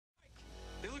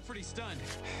look pretty stunned.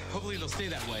 Hopefully they'll stay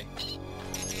that way.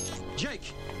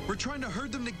 Jake, we're trying to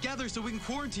herd them together so we can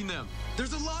quarantine them.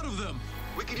 There's a lot of them.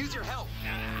 We could use your help.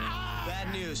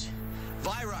 Bad news.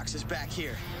 Virox is back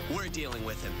here. We're dealing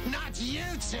with him. Not you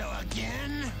two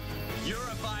again! You're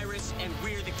a virus, and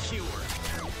we're the cure.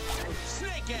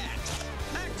 Snake Axe,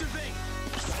 activate!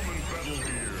 Summon battle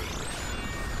gear.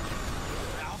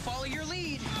 I'll follow your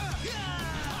lead.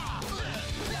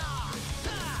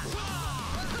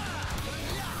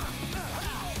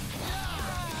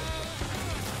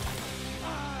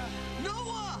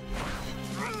 Noah!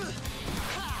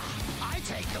 I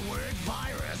take the word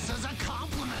virus as a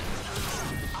compliment.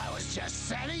 I was just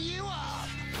setting you up.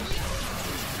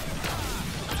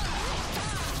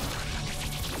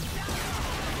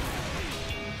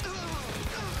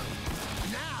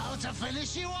 Now to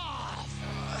finish you off.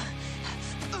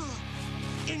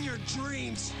 In your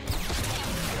dreams.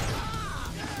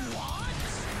 What?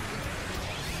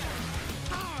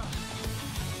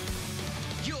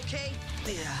 You okay?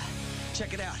 Yeah.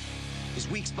 Check it out. His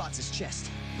weak spot's his chest.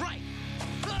 Right.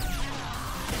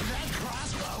 That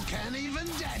crossbow can't even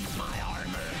dent my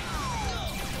armor.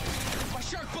 My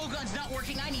shark bowgun's not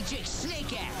working. I need Jake's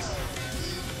snake axe.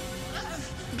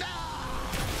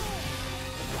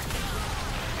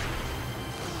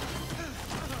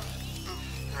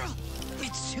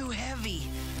 It's too heavy.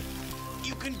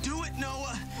 You can do it,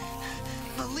 Noah.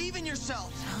 Believe in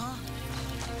yourself. Huh?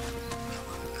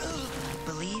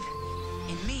 Believe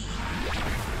in me.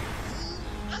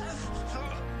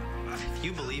 If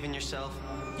you believe in yourself,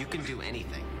 you can do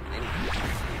anything.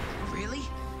 Really?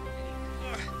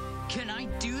 Can I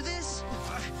do this?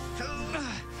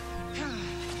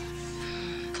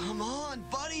 Come on,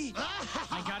 buddy.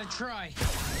 I gotta try.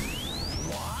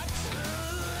 What?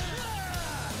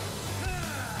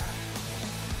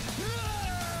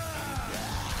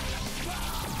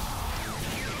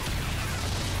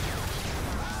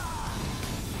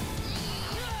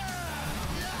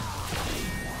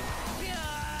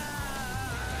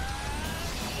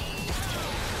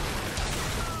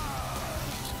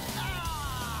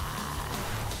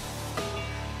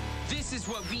 This is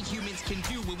what we humans can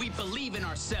do when we believe in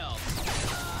ourselves.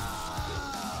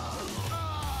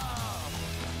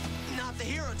 Not the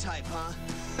hero type, huh?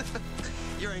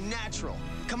 You're a natural.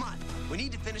 Come on, we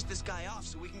need to finish this guy off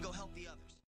so we can go help the others.